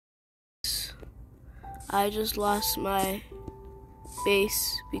I just lost my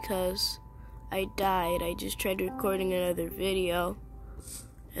base because I died. I just tried recording another video,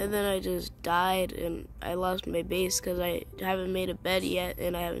 and then I just died, and I lost my base because I haven't made a bed yet,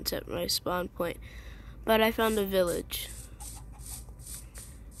 and I haven't set my spawn point. But I found a village,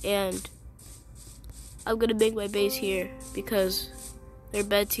 and I'm gonna make my base here because there are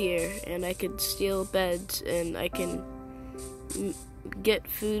beds here, and I can steal beds, and I can get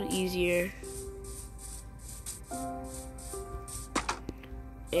food easier.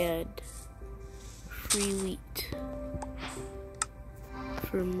 And free wheat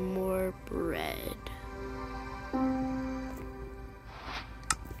for more bread.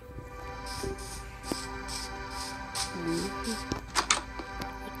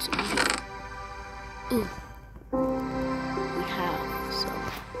 What's in here? Ooh, we have some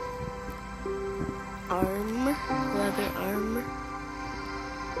armor, leather armor.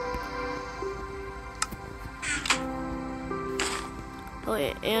 Oh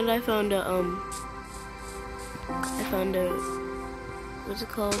yeah, and I found a what's it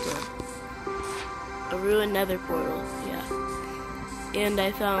called? A ruined nether portal, yeah. And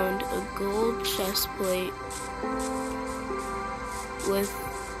I found a gold chest plate with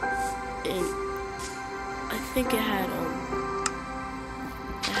I think it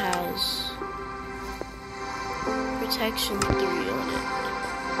has protection 3 on it.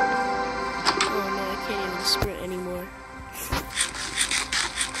 Oh no, I can't even sprint anymore.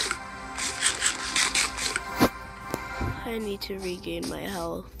 I need to regain my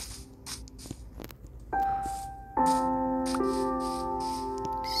health.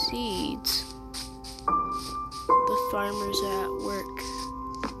 Seeds. The farmers are at work.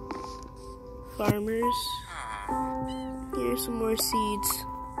 Farmers. Here's some more seeds.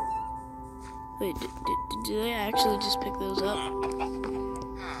 Wait, did I actually just pick those up?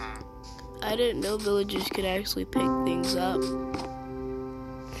 I didn't know villagers could actually pick things up.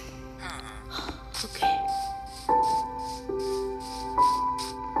 Okay.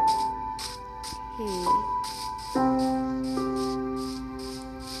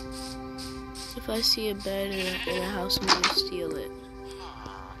 If I see a bed in a house, I'm gonna steal it.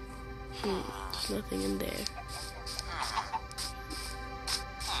 There's nothing in there.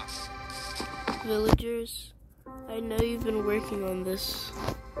 Villagers, I know you've been working on this,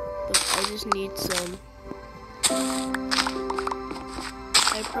 but I just need some.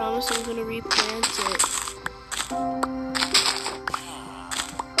 I promise I'm gonna replant it.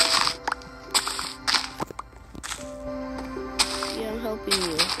 Yeah, I'm helping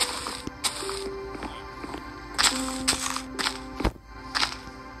you.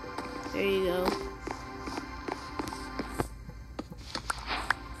 There you go.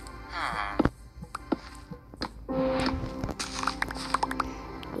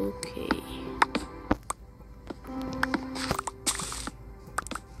 Okay.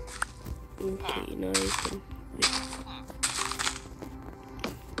 Okay, now you can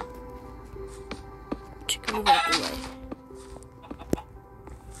chicken move out the way.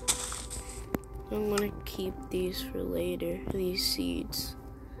 I'm gonna keep these for later, these seeds,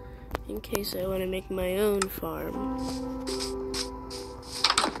 in case I want to make my own farm.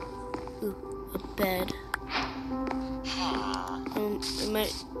 Ooh, a bed. I'm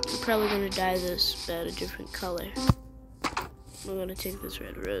probably gonna dye this bed a different color. I'm gonna take this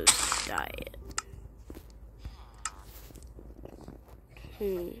red rose, dye it.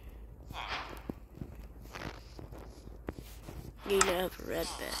 You now have a red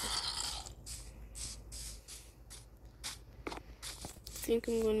bed. I think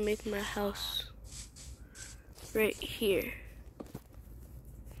I'm gonna make my house right here.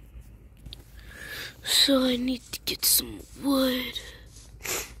 So I need to get some wood,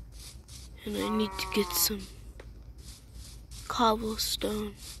 and I need to get some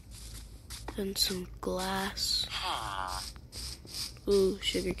cobblestone and some glass. Ooh,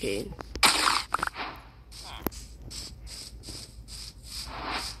 sugarcane.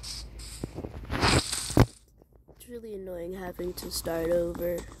 It's really annoying having to start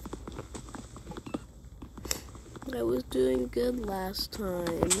over. I was doing good last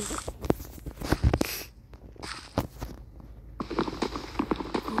time.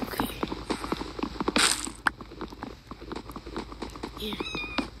 And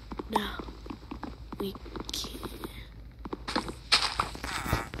now we can.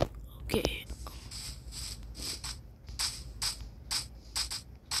 Okay.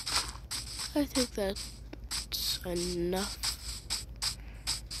 I think that's enough.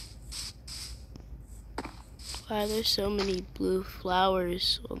 Why are there so many blue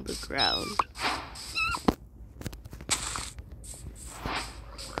flowers on the ground?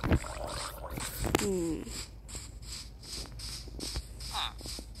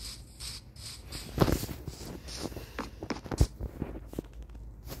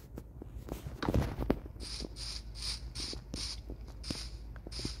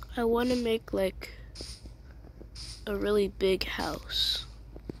 I want to make like a really big house.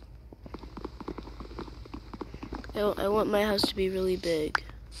 I want my house to be really big.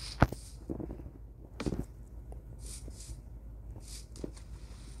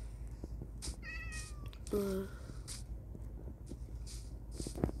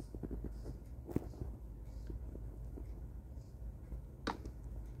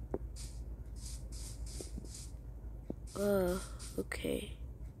 Okay.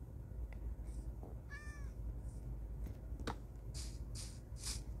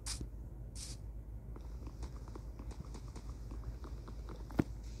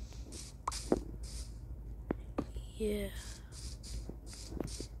 Yeah.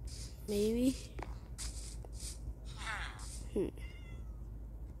 Maybe?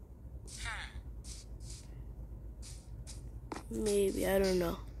 Maybe, I don't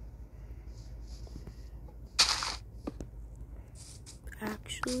know. I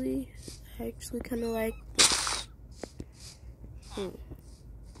actually kind of like this.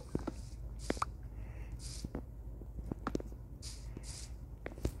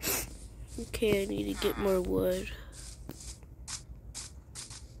 Okay, I need to get more wood.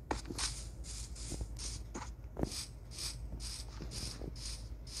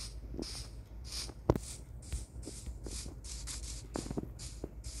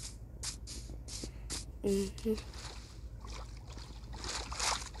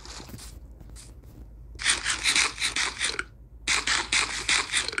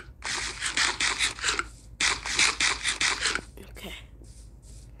 Okay.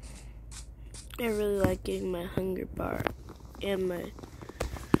 I really like getting my hunger bar and my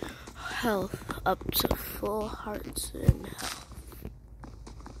health up to full hearts and health.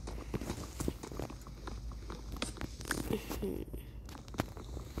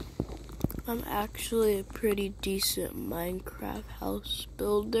 I'm actually a pretty decent Minecraft house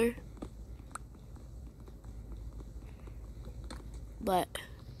builder, but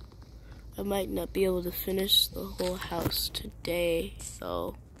I might not be able to finish the whole house today,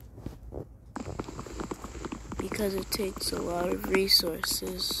 though, because it takes a lot of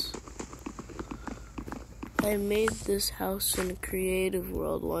resources. I made this house in a creative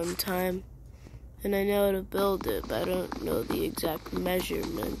world one time, and I know how to build it, but I don't know the exact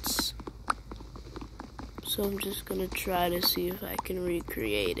measurements. So I'm just gonna try to see if I can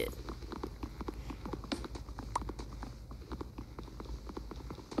recreate it.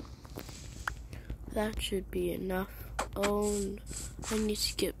 That should be enough. Oh, I need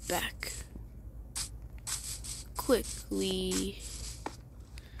to get back quickly.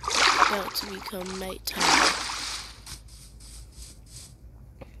 About to become nighttime.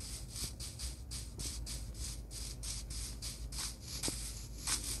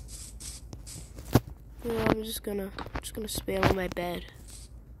 Yeah, I'm just gonna spam on my bed.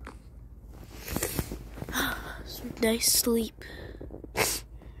 Some nice sleep.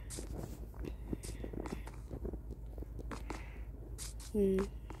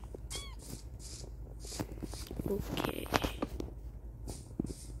 Okay.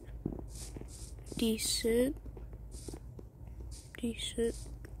 Decent.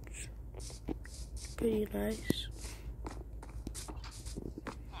 Pretty nice.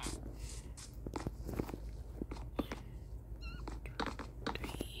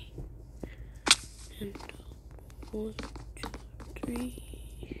 And 1, 2, 3.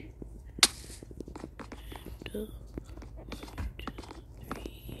 And 1, 2,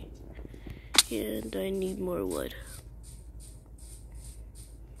 3. And I need more wood.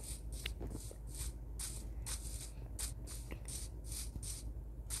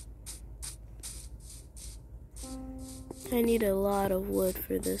 I need a lot of wood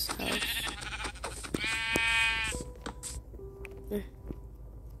for this house.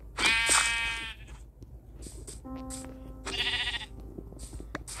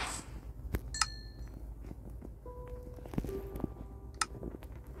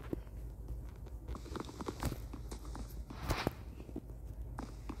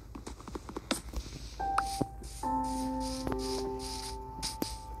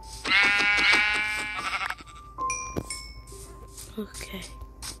 Okay.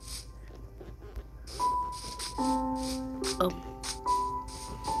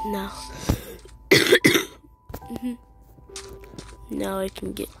 Now. Now I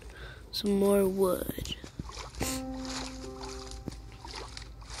can get some more wood.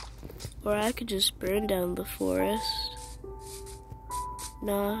 Or I could just burn down the forest.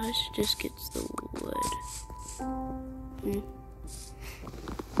 Nah, I should just get the wood.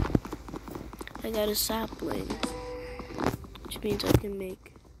 I got a sapling, which means I can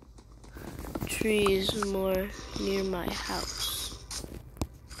make trees more near my house.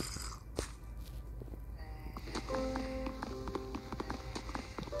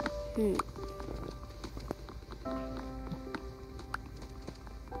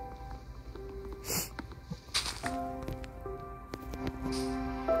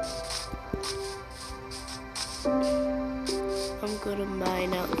 I'm gonna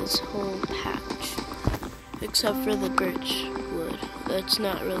mine out this whole patch, except for the birch wood. That's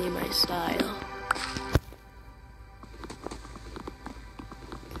not really my style.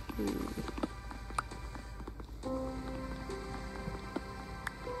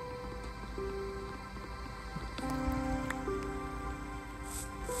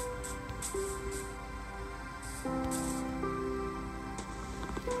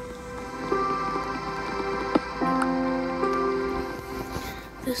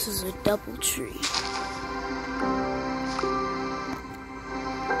 This is a double tree.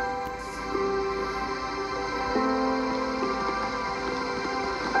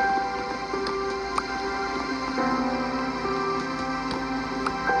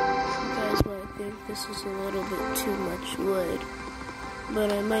 This is a little bit too much wood,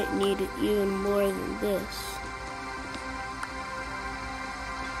 but I might need it even more than this.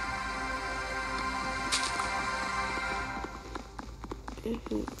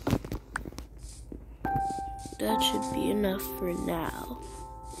 That should be enough for now.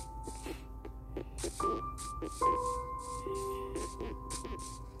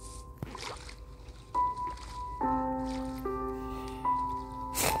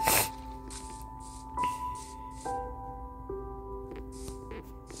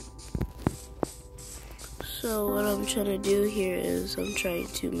 So what I'm trying to do here is I'm trying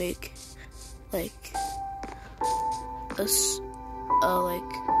to make like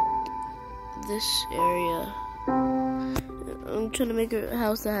this area. I'm trying to make a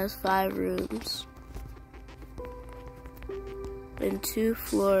house that has 5 rooms and 2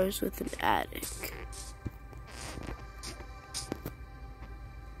 floors with an attic.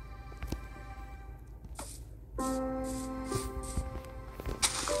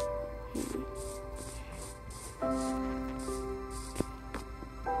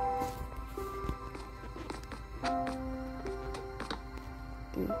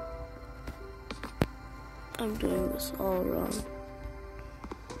 I'm doing this all wrong.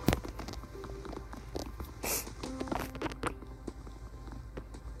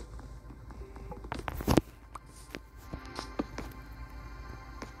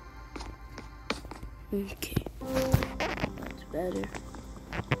 Okay, that's better.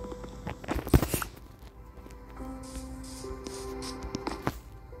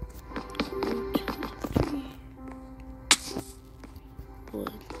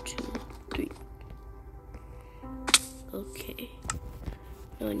 Okay,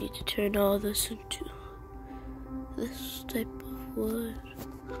 now I need to turn all this into this type of wood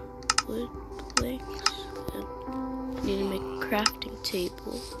planks, and I need to make a crafting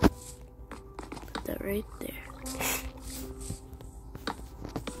table. Put that right there.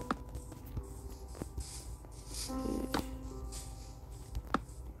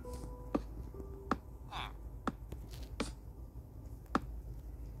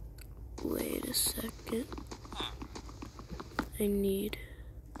 Wait a second. I need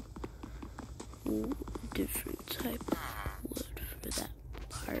a different type of wood for that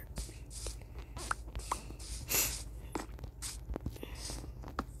part.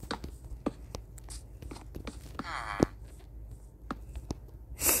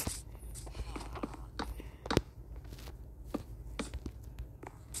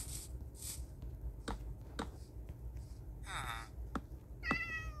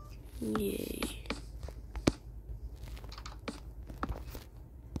 Yay.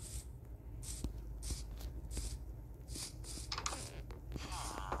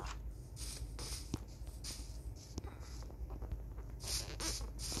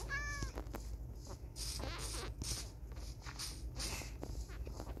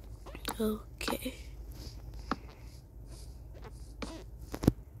 Okay.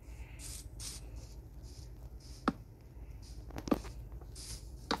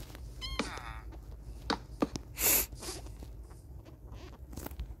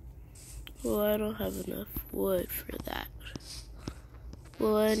 Well, I don't have enough wood for that.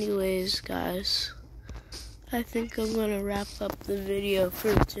 Well, anyways, guys, I think I'm gonna wrap up the video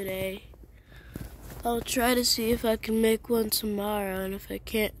for today. I'll try to see if I can make one tomorrow, and if I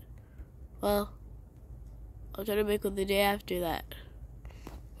can't, well, I'll try to make one the day after that.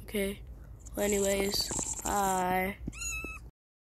 Okay. Well, anyways, bye.